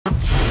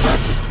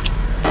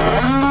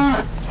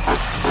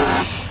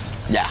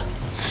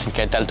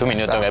¿Qué tal tu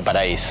minuto en el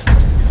paraíso?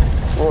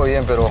 Estuvo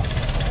bien, pero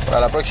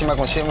para la próxima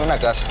consígueme una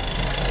casa.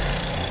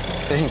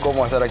 Es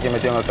incómodo estar aquí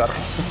metido en el carro.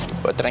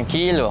 Pues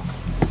tranquilo,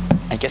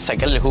 hay que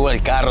sacarle el jugo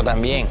al carro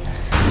también.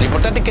 Lo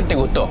importante es que te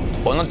gustó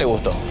o no te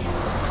gustó.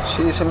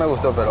 Sí, sí me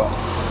gustó, pero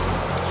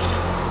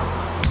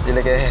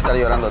dile que deje de estar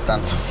llorando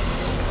tanto.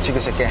 Sí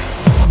que se queja.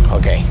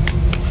 Ok.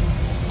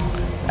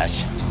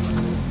 Gracias.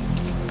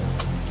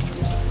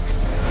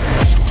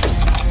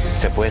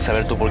 ¿Se puede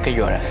saber tú por qué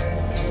lloras?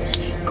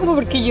 ¿Cómo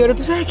por qué lloro?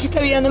 Tú sabes que esta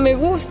vida no me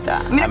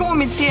gusta. Mira cómo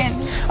me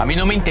tienes. A mí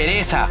no me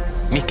interesa.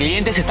 Mis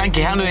clientes se están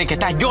quejando de que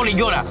estás llora y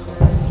llora.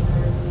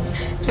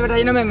 De verdad,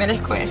 yo no me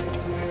merezco esto.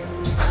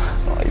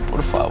 Ay,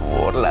 por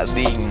favor, la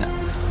digna.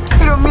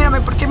 Pero mírame,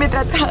 ¿por qué me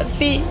tratas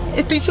así?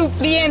 Estoy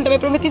sufriendo, me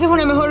prometiste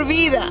una mejor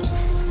vida.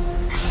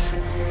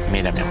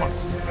 Mira, mi amor.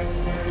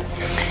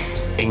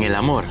 En el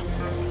amor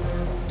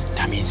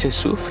también se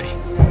sufre.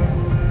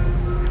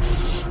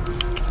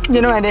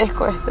 Yo no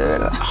merezco esto, de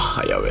verdad.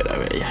 Ay, a ver,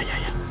 ya.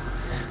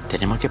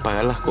 Tenemos que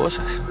pagar las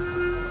cosas.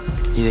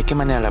 ¿Y de qué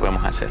manera las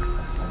vamos a hacer?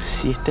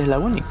 Si esta es la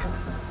única.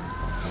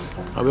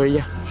 A ver,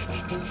 ya.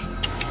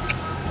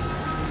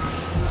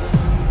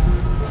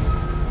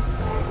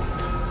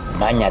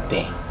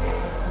 Báñate,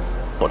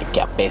 porque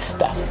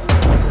apestas.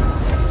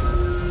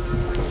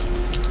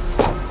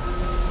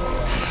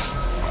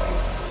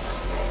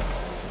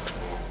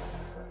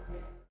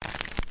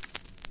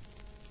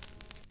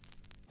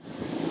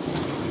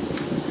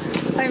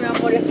 Ay, mi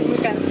amor, estoy muy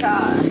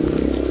cansada.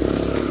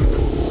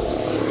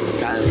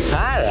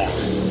 ¿Cansada?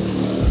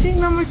 Sí,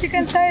 mi amor, estoy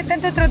cansada de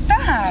tanto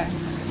trotar.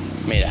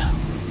 Mira,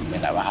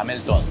 bájame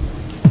el tono.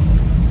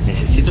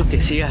 Necesito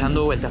que sigas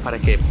dando vueltas para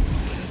que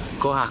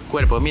cojas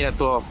cuerpo. Mira,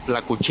 toda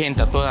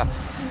flacuchenta, toda...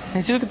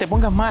 Necesito que te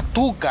pongas más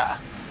tuca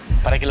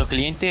para que los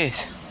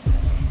clientes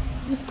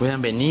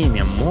puedan venir, mi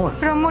amor.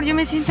 Pero, amor, yo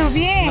me siento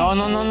bien.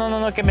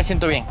 No, que me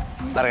siento bien.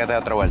 Lárgate a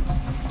otra vuelta.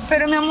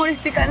 Pero, mi amor,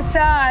 estoy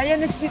cansada. Ya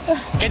necesito...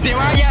 Que te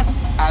vayas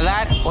a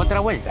dar otra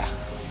vuelta.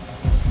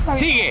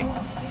 ¡Sigue!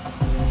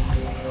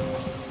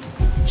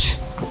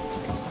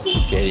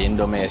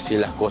 Queriéndome decir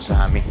las cosas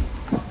a mí.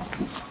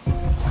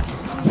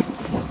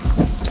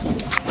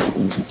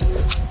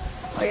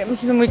 Oye, me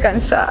siento muy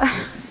cansada.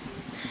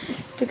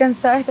 Estoy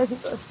cansada de esta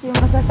situación.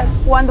 No sé hasta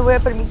cuándo voy a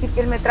permitir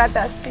que él me trate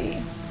así.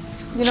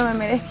 Yo no me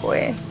merezco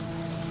esto.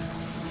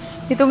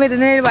 Yo tengo que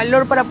tener el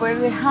valor para poder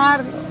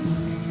dejarlo.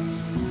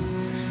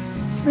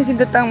 Me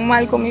siento tan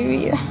mal con mi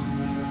vida.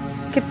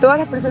 Que todas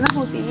las personas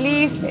me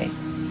utilicen.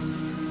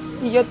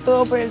 Y yo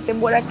todo por el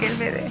temor a que él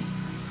me dé.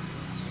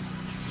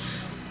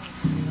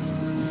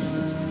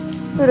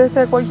 Pero esto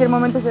de cualquier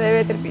momento se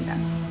debe terminar.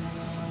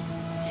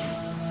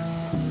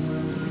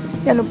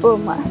 Ya no puedo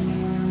más.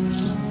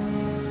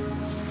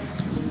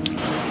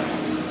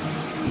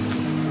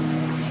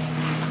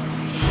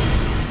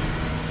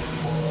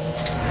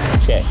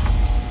 ¿Qué?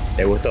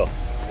 ¿Te gustó?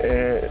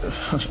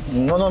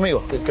 No,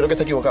 amigo. Creo que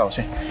está equivocado,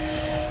 sí.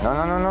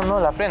 No,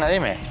 la plena,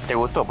 dime. ¿Te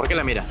gustó? ¿Por qué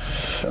la miras?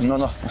 No.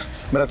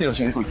 Me retiro,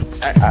 sí, disculpe.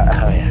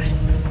 A ver.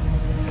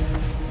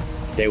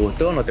 ¿Te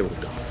gustó o no te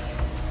gustó?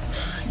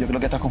 Yo creo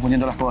que estás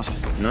confundiendo las cosas.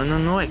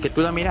 No, es que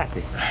tú la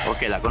miraste. ¿O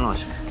que la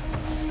conoces?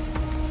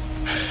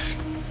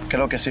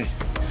 Creo que sí.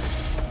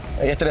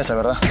 Ella es Teresa,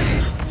 ¿verdad?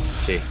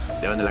 Sí.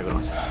 ¿De dónde la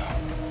conoces?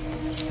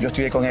 Yo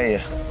estudié con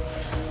ella.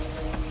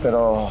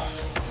 Pero,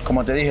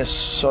 como te dije,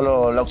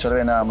 solo la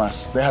observé nada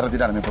más. Deja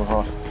retirarme, por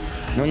favor.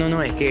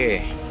 No, es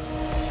que...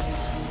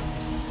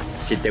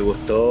 Si te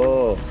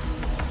gustó,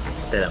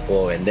 te la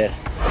puedo vender.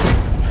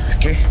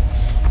 ¿Qué?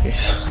 ¿Qué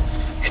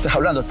estás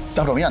hablando?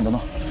 Estás bromeando, ¿no?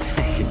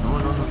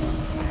 No.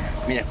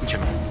 Mira,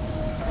 escúchame.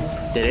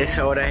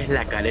 Teresa ahora es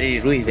la Caleri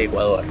Ruiz de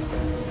Ecuador.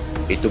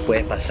 Y tú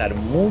puedes pasar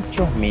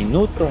muchos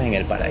minutos en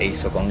el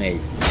paraíso con ella.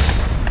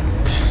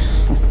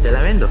 ¿Te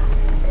la vendo?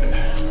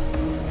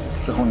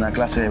 Esto es una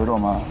clase de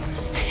broma.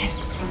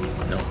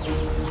 No.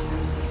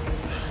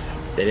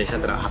 Teresa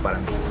trabaja para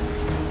mí.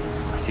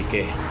 Así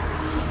que,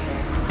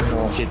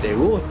 Pero... si te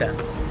gusta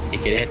y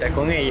quieres estar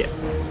con ella,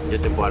 yo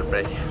te puedo dar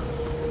precio.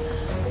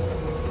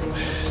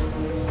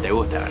 ¿Te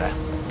gusta, verdad?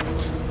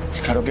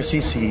 Claro que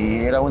sí,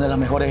 sí. Era una de las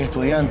mejores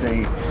estudiantes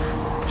y...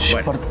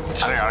 Bueno,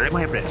 a ver,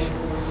 hablemos de precio.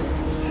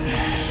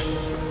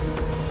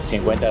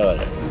 $50.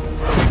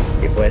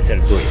 Y puede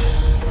ser tuyo.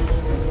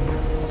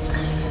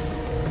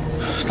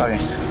 Está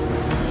bien.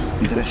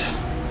 Me interesa.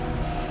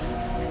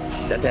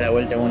 Date la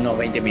vuelta en unos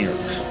 20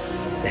 minutos.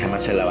 Déjame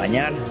hacerla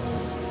bañar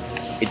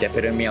y te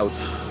espero en mi auto.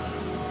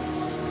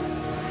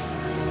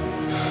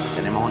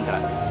 Tenemos un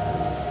trato.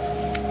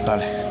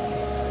 Dale.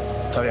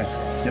 Está bien.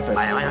 Yo espero.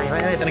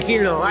 Vaya,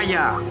 tranquilo,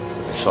 vaya.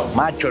 Sos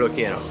macho, lo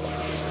quiero.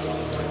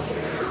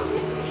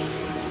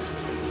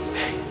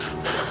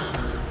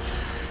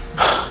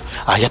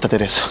 Ah, ya está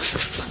Teresa.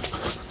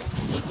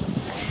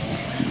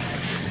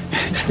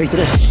 Hey,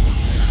 Teresa.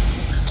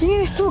 ¿Quién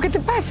eres tú? ¿Qué te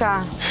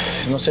pasa?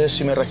 No sé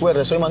si me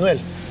recuerdas, soy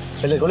Manuel,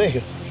 el del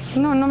colegio.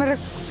 No me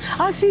recuerdo.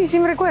 Ah, sí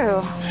me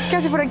recuerdo. ¿Qué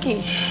haces por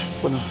aquí?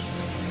 Bueno,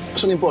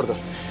 eso no importa.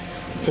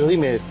 Pero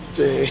dime,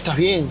 ¿estás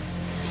bien?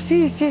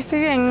 Sí, estoy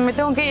bien. Me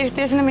tengo que ir.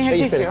 Estoy haciendo mi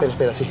ejercicio.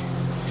 Espera, sí.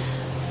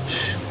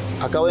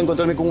 acabo de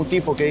encontrarme con un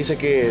tipo que dice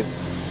que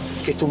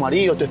es tu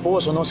marido, tu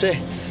esposo, no sé.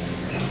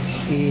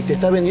 Y te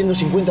está vendiendo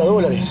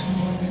 $50.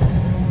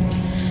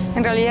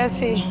 En realidad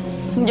sí.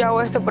 Yo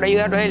hago esto por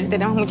ayudarlo a él.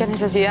 Tenemos muchas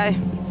necesidades,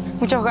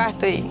 muchos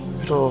gastos y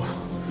Pero,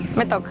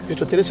 me toca.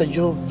 pero Teresa,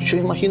 yo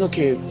imagino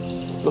que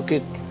lo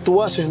que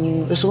tú haces,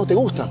 eso no te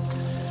gusta.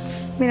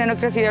 Mira, no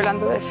quiero seguir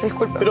hablando de eso.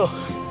 Disculpa.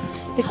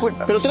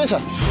 Disculpa. Pero Teresa.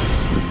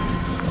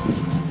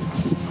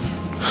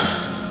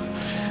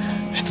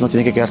 Esto no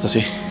tiene que quedarse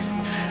así.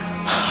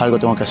 Algo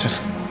tengo que hacer.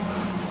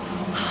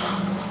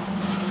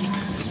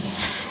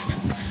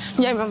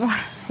 Ya, mi amor.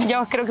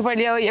 Ya creo que por el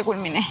día de hoy ya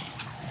culminé.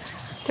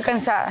 Estoy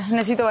cansada.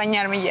 Necesito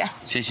bañarme ya.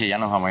 Sí, ya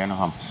nos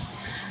vamos.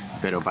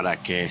 Pero para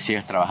que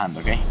sigas trabajando,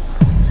 ¿ok?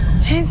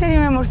 En serio,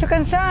 mi amor, estoy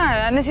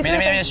cansada. Necesito...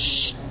 Mira.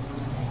 Shh.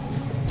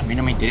 A mí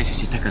no me interesa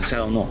si estás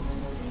cansado o no.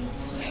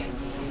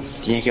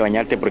 Tienes que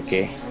bañarte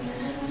porque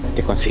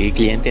te conseguí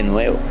cliente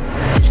nuevo.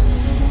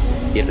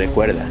 Y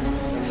recuerda,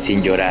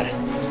 sin llorar.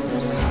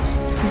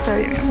 Está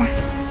bien, mi amor.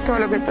 Todo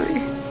lo que te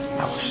dije.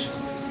 Vamos.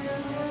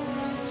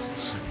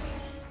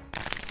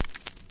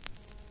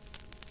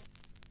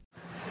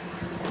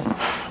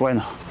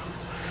 Bueno,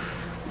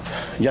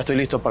 ya estoy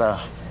listo para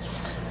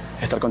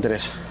estar con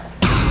Teresa.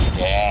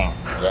 Bien.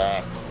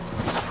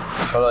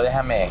 Solo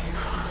déjame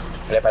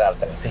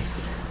preparártela, ¿sí?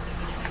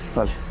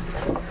 Vale.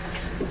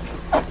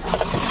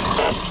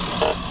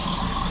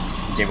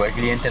 Llegó el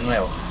cliente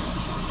nuevo.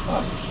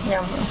 Mi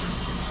amor.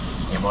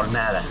 Mi amor,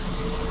 nada.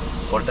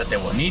 Pórtate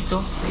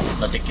bonito,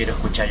 no te quiero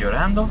escuchar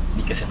llorando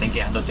ni que se estén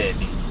quejándote de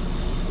ti.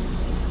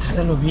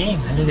 Trátalo bien,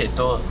 dale de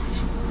todo,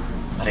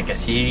 para que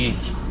así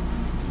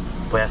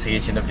puedas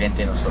seguir siendo cliente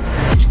de nosotros.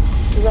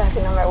 Tú sabes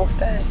que no me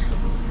gusta él.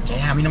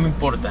 Ya, a mí no me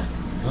importa.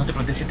 Yo no te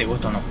pregunté si te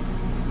gusta o no.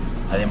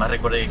 Además,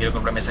 recuerda que quiero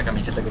comprarme esa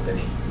camiseta que te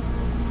dije.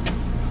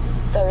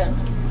 Está bien.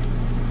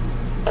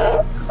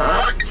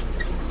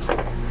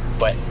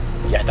 Bueno,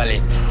 ya está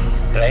listo.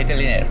 ¿Trajiste el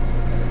dinero?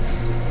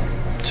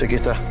 Sí, aquí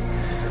está.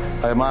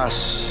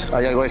 Además,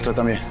 hay algo extra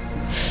también.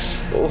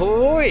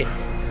 Uy,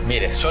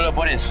 mire, solo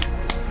por eso,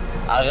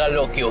 haga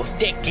lo que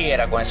usted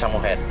quiera con esa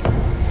mujer.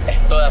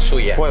 Es toda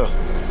suya. ¿Puedo?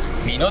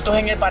 Minutos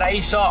en el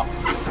paraíso.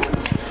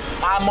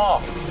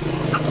 ¡Vamos!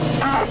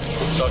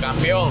 ¡Soy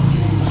campeón!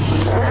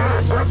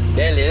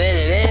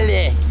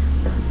 ¡Dele!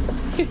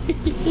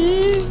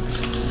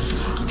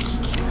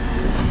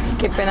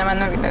 Qué pena,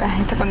 Manuel, que me das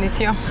en esta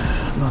condición.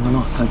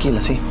 No,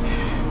 tranquila, sí.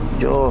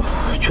 Yo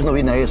no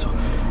vine a eso.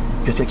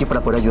 Yo estoy aquí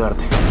para poder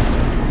ayudarte.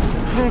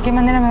 ¿Pero de qué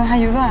manera me vas a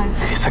ayudar?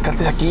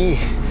 Sacarte de aquí.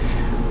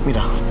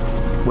 Mira,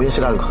 voy a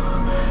hacer algo.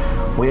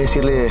 Voy a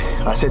decirle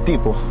a ese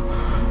tipo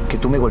que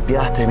tú me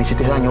golpeaste, me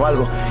hiciste daño o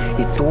algo,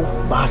 y tú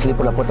vas a salir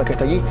por la puerta que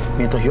está allí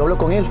mientras yo hablo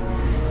con él.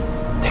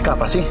 Te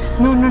escapas, ¿sí?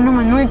 No,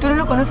 Manuel, tú no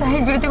lo conoces a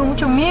él, yo le tengo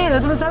mucho miedo,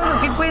 tú no sabes lo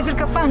que él puede ser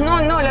capaz. No,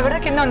 la verdad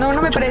que no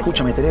me parece.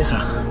 Escúchame, Teresa,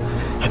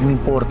 a mí no me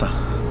importa.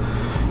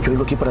 Yo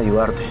vengo aquí para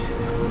ayudarte.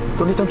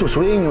 ¿Dónde están tus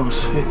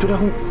sueños? Tú eras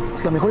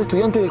la mejor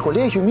estudiante del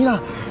colegio y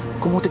mira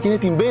cómo te tiene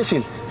este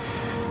imbécil.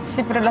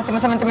 Sí, pero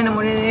lastimosamente me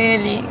enamoré de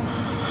él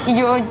y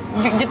yo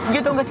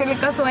tengo que hacerle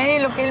caso a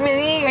él, lo que él me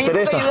diga. Yo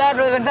tengo que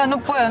ayudarlo, de verdad, no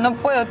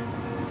puedo.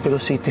 Pero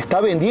si te está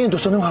vendiendo,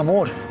 eso no es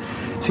amor,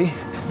 ¿sí?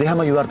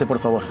 Déjame ayudarte, por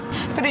favor.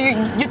 Pero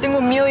yo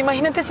tengo miedo,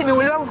 imagínate si me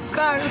vuelve a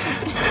buscar.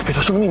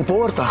 Pero eso no me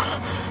importa.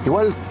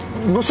 Igual,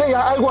 no sé,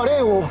 algo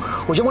haré o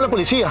llamo a la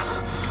policía,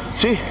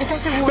 ¿sí?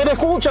 ¿Estás seguro? Pero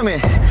escúchame,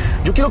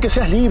 yo quiero que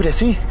seas libre,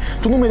 ¿sí?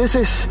 Tú no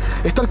mereces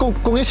estar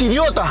con ese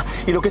idiota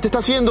y lo que te está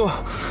haciendo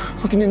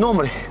no tiene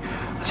nombre.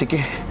 Así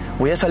que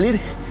voy a salir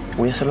y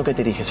voy a hacer lo que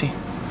te dije, ¿sí?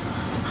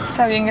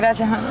 Está bien,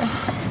 gracias, Manuel.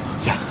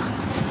 Ya.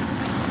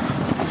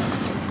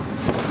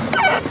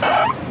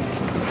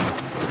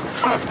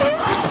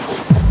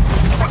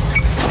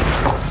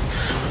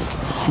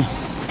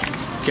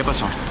 ¿Qué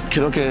pasó?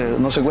 Creo que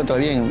no se encuentra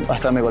bien,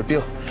 hasta me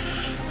golpeó.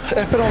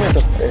 Espera un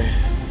momento.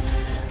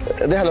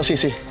 Déjalo,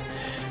 sí.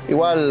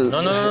 Igual.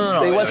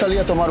 No. Igual salí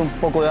a tomar un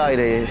poco de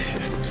aire.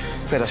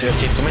 Espera, sí. Pero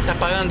si tú me estás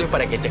pagando es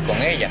para que estés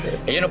con ella.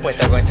 Ella no puede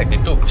estar con esa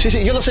actitud.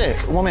 Sí, yo lo sé.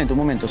 Un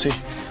momento, sí.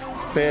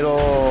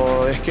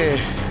 Pero es que.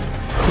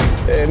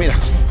 Mira.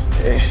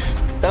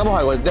 Hagamos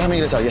algo. Déjame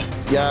ingresar ya.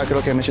 Ya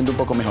creo que me siento un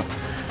poco mejor.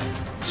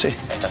 Sí.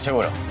 ¿Estás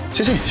seguro?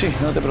 Sí.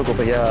 No te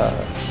preocupes. Ya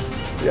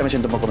me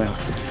siento un poco mejor.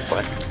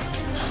 Bueno.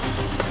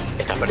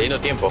 Estás perdiendo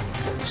tiempo.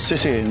 Sí,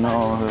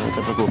 no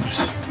te preocupes.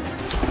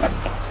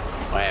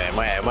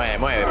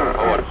 Mueve, por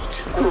favor.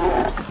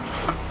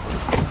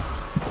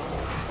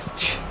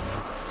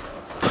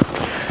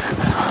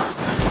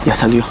 Ya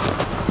salió.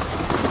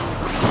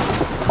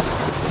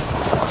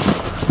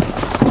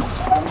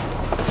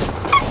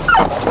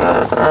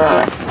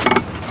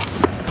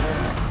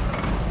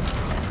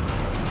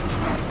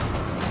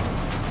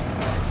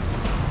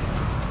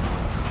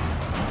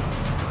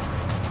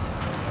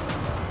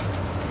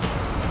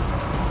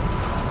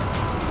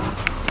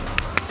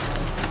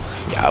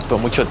 Ya, por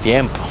mucho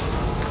tiempo.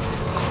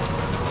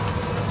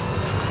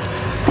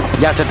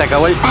 Ya se te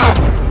acabó el...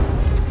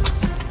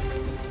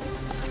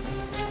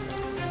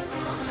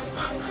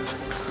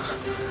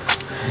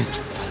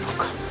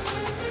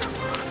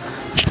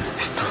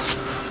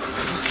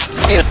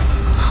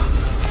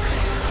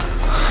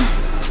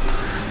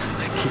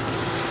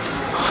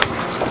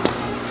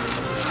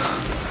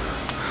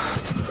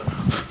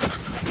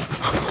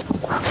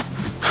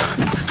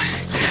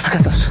 Acá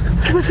estás.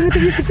 ¿Qué pasa? ¿No te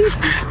vi ese tipo?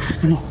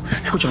 No,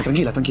 escúchame,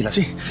 tranquila, tranquila,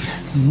 sí.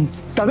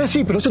 Tal vez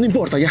sí, pero eso no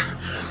importa, ya.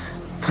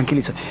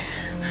 Tranquilízate.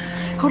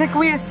 ¿Ahora qué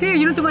voy a hacer?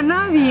 Yo no tengo a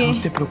nadie.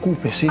 No te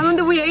preocupes, ¿sí? ¿A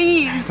dónde voy a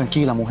ir?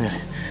 Tranquila, mujer.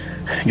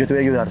 Yo te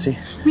voy a ayudar, ¿sí?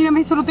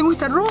 Mírame, solo tengo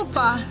esta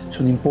ropa.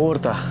 Eso no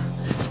importa.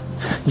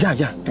 Ya,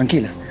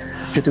 tranquila.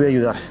 Yo te voy a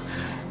ayudar.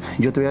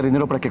 Yo te voy a dar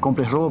dinero para que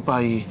compres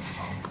ropa y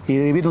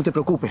de vivir no te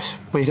preocupes.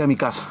 Puedes ir a mi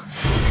casa.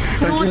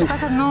 No, en tu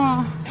casa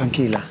no.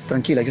 Tranquila,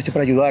 tranquila. Yo estoy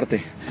para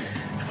ayudarte.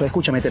 Pues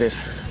escúchame, Teresa.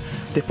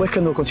 Después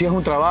cuando consigas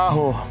un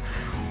trabajo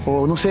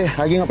o no sé,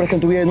 alguien aparezca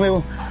en tu vida de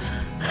nuevo,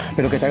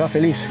 pero que te haga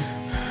feliz,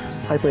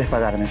 ahí puedes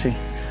pagarme, ¿sí?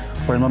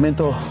 Por el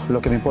momento lo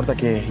que me importa es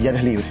que ya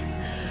eres libre.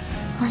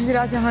 Ay,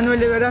 gracias, Manuel.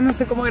 De verdad no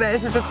sé cómo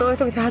agradecerte todo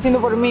esto que estás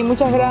haciendo por mí.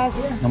 Muchas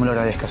gracias. No me lo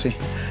agradezcas, ¿sí?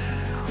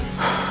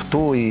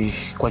 Tú y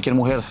cualquier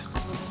mujer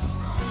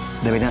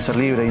deberían ser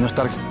libres y no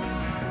estar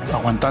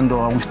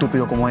aguantando a un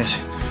estúpido como ese.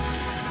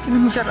 Tienes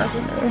mucha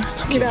razón, de verdad.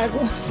 Tranquila.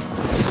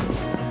 Gracias.